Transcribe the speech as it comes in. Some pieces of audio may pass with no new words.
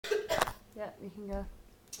you can go.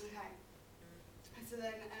 Okay. So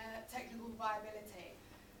then, technical viability.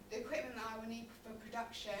 The equipment that I will need for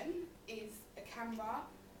production is a camera,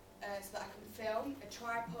 so that I can film, a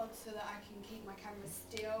tripod so that I can keep my camera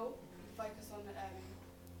still, focus on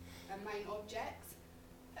a main object,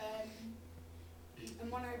 a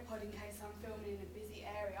monopod in case I'm filming in a busy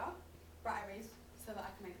area, batteries so that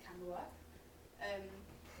I can make the camera work,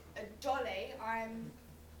 a dolly.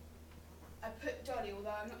 I put dolly,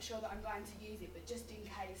 although I'm not sure that I'm going to use it, but just in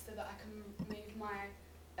case, so that I can move my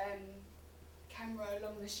camera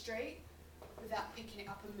along the street without picking it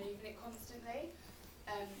up and moving it constantly.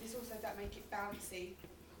 This also don't make it bouncy.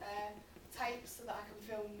 Tapes so that I can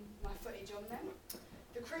film my footage on them.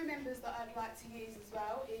 The crew members that I'd like to use as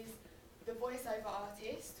well is the voiceover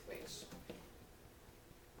artist, which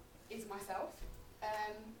is myself.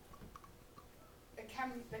 The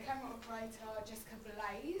camera operator, Jessica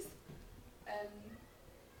Blaze.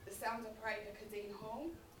 The sound operator, Kadeen Hall.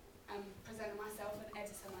 Presenter myself and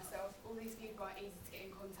editor myself. All these people are easy to get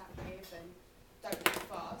in contact with and don't live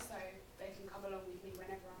far, so they can come along with me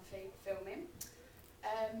whenever I'm filming.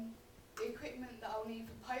 The equipment that I'll need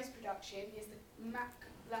for post-production is the Mac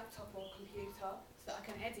laptop or computer so that I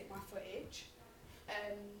can edit my footage.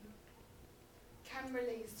 Camera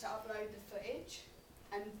leads to upload the footage,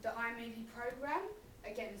 and the iMovie program,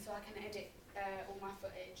 again, so I can edit all my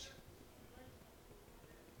footage.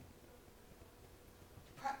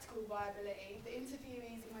 Practical viability. The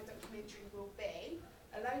interviewees in my documentary will be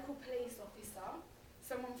a local police officer,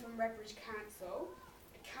 someone from Redbridge Council,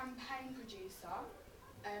 a campaign producer,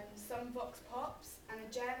 some vox pops and a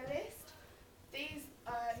journalist. These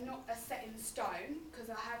are not a set in stone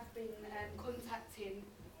because I have been contacting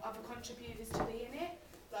other contributors to be in it.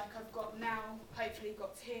 Like I've got now, hopefully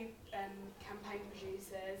got 2 campaign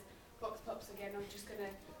producers. Vox pops again, I'm just going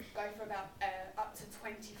to go for about up to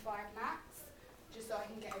 25 max, just so I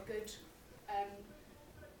can get a good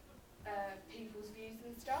people's views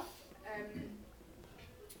and stuff.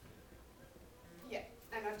 Yeah,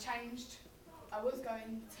 and I've changed. I was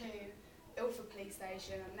going to Ilford Police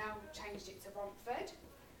Station. I've now changed it to Romford,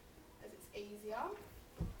 as it's easier.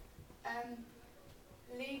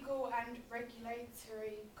 Legal and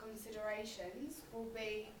regulatory considerations will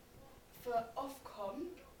be for Ofcom.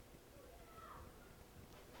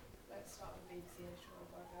 Let's start with BBC editorial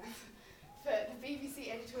guidelines. For the BBC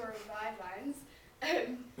editorial guidelines,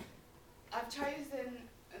 I've chosen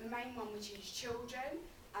the main one, which is children,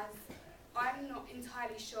 as I'm not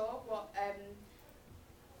entirely sure what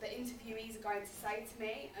the interviewees are going to say to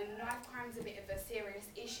me, and knife crime's a bit of a serious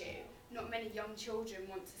issue. Not many young children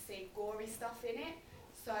want to see gory stuff in it,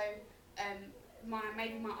 so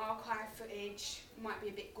maybe my archive footage might be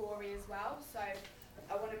a bit gory as well, so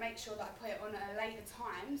I want to make sure that I put it on at a later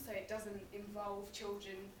time so it doesn't involve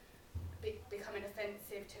children becoming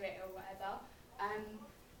offensive to it or whatever.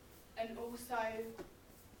 And also,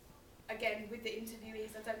 again, with the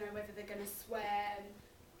interviewees, I don't know whether they're going to swear, and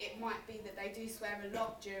it might be that they do swear a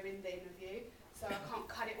lot during the interview, so I can't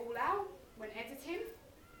cut it all out when editing.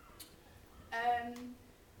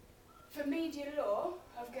 For media law,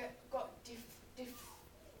 I've got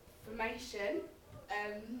defamation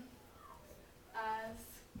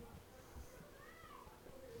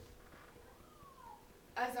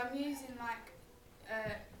as I'm using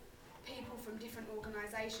people from different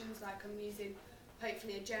organisations, like I'm using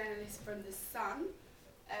hopefully a journalist from The Sun,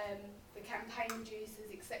 the campaign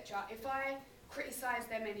producers, etc. If I criticise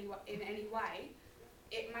them in any way,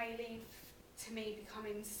 it may lead to me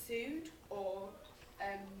becoming sued or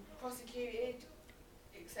prosecuted,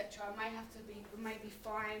 etc. I may be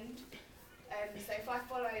fined. So if I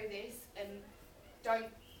follow this and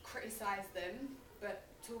don't criticise them, but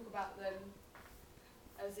talk about them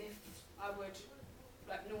as if I would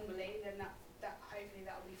like normally, then that hopefully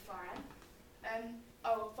that will be fine.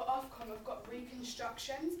 For Ofcom, I've got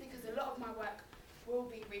reconstructions, because a lot of my work will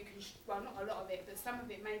be well, not a lot of it, but some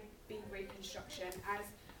of it may be reconstruction, as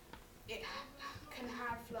it can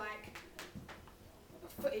have like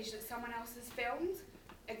footage that someone else has filmed.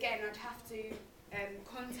 Again, I'd have to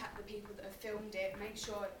contact the people that have filmed it, make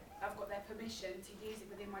sure I've got their permission to use it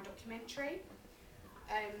within my documentary.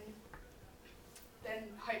 Then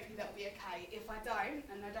hopefully that'll be okay. If I don't,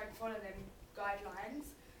 and I don't follow them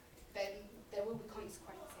guidelines, then there will be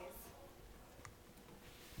consequences.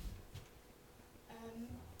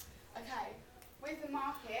 Okay, with the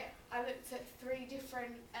market, I looked at 3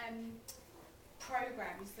 different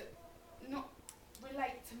programs that not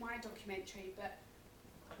relate to my documentary, but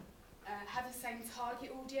have the same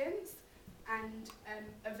target audience and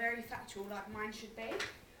are very factual, like mine should be.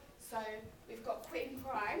 So we've got Quitting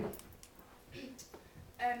Crime,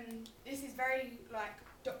 This is very like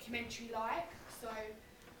documentary-like, so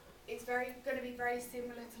it's going to be very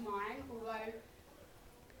similar to mine.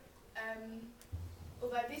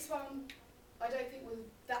 Although this one I don't think was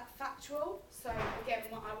that factual. So again,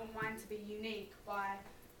 I want mine to be unique by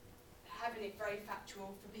having it very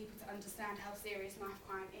factual for people to understand how serious knife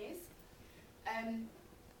crime is.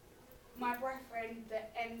 My boyfriend, the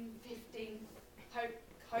M15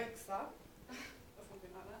 hoaxer, or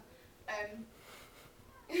something like that,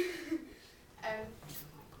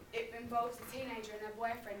 it involves a teenager and her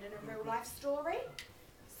boyfriend in a real life story.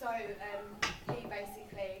 So he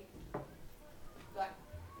basically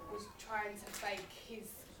was trying to fake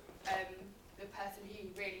his the person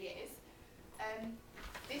he really is.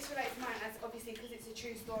 This relates to mine as obviously because it's a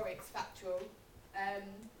true story, it's factual. And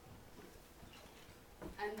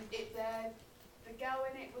the girl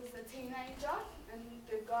in it was a teenager, and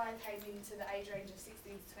the guy came into the age range of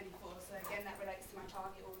 16 to 24. So again, that relates to my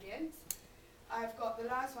target audience. I've got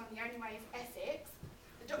the last one, The Only Way is Essex.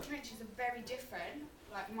 The documentaries are very different,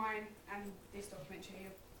 like mine and this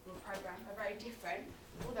documentary or programme are very different,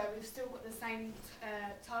 although we've still got the same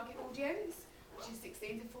target audience, which is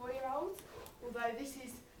 16 to 4-year-olds. Although this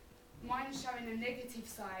is mine showing a negative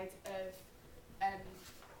side of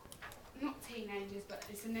not teenagers, but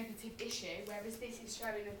it's a negative issue, whereas this is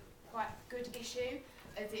showing a quite good issue,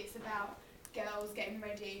 as it's about girls getting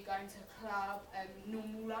ready, going to a club,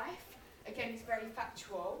 normal life. Again, it's very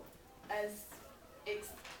factual, as it's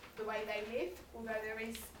the way they live, although there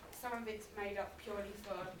is some of it's made up purely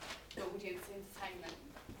for the audience entertainment.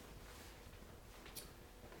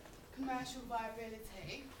 Commercial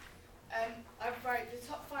viability. I wrote the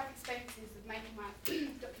top 5 expenses of making my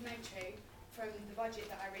documentary from the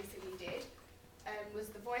budget that I recently did.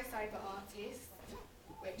 Was the voiceover artist,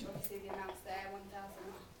 which obviously the amount's there,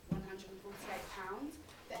 £1,148.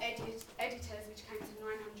 The editors, which came to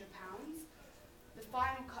 £900. The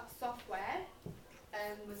Final Cut software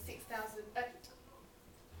was £698.44.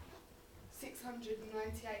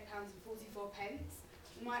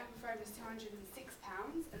 The microphone was £206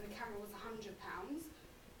 and the camera was £100.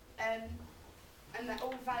 And they're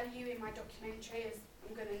all value in my documentary, as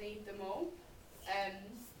I'm going to need them all.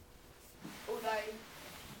 Although,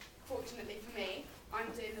 fortunately for me,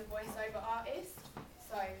 I'm doing the voiceover artist,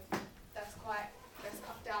 so that's cut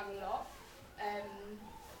down a lot.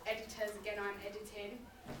 Editors, again, I'm editing.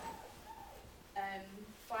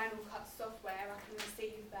 Final Cut software, I can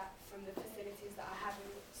receive that from the facilities that I have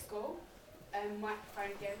in school.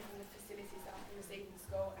 Microphone, again, from the facilities that I can receive in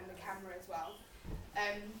school, and the camera as well.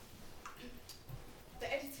 The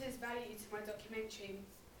editor's value to my documentary,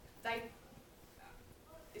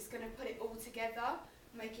 it's going to put it all together,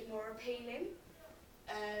 make it more appealing.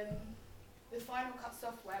 The Final Cut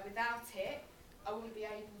software, without it, I wouldn't be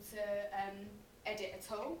able to edit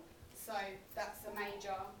at all. So that's a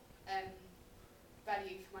major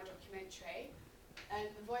value for my documentary. And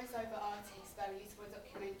the voiceover artist value to my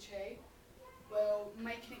documentary will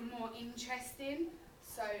make it more interesting.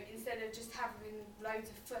 So instead of just having loads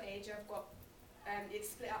of footage, I've got it's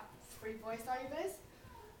split up 3 voiceovers.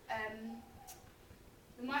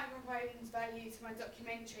 The microphone's value to my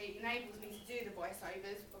documentary enables me to do the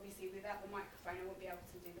voiceovers. Obviously, without the microphone, I won't be able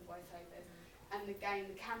to do the voiceovers. And again,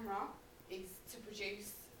 the camera is to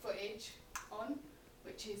produce footage on,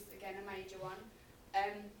 which is again a major one.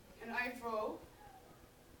 And overall,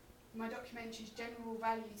 my documentary's general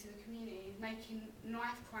value to the community is making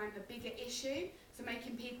knife crime a bigger issue, so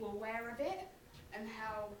making people aware of it and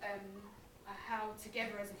how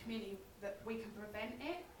together as a community that we can prevent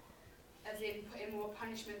it, as in putting more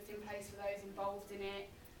punishments in place for those involved in it,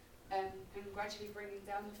 and gradually bringing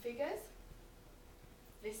down the figures.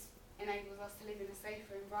 This enables us to live in a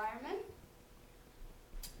safer environment.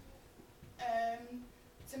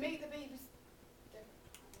 To meet the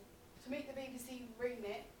BBC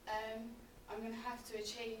remit, I'm going to have to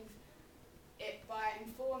achieve it by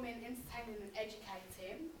informing, entertaining and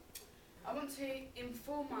educating. I want to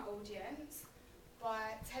inform my audience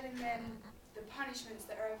by telling them the punishments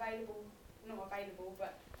that are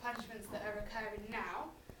punishments that are occurring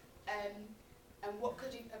now, and what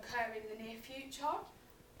could occur in the near future.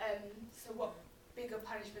 So what bigger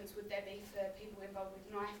punishments would there be for people involved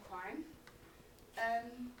with knife crime?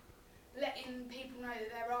 Letting people know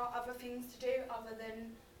that there are other things to do other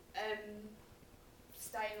than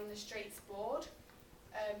staying on the streets bored.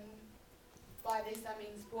 By this I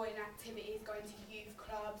mean sporting activities, going to youth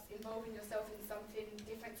clubs, involving yourself in something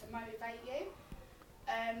different to motivate you.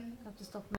 I have to stop.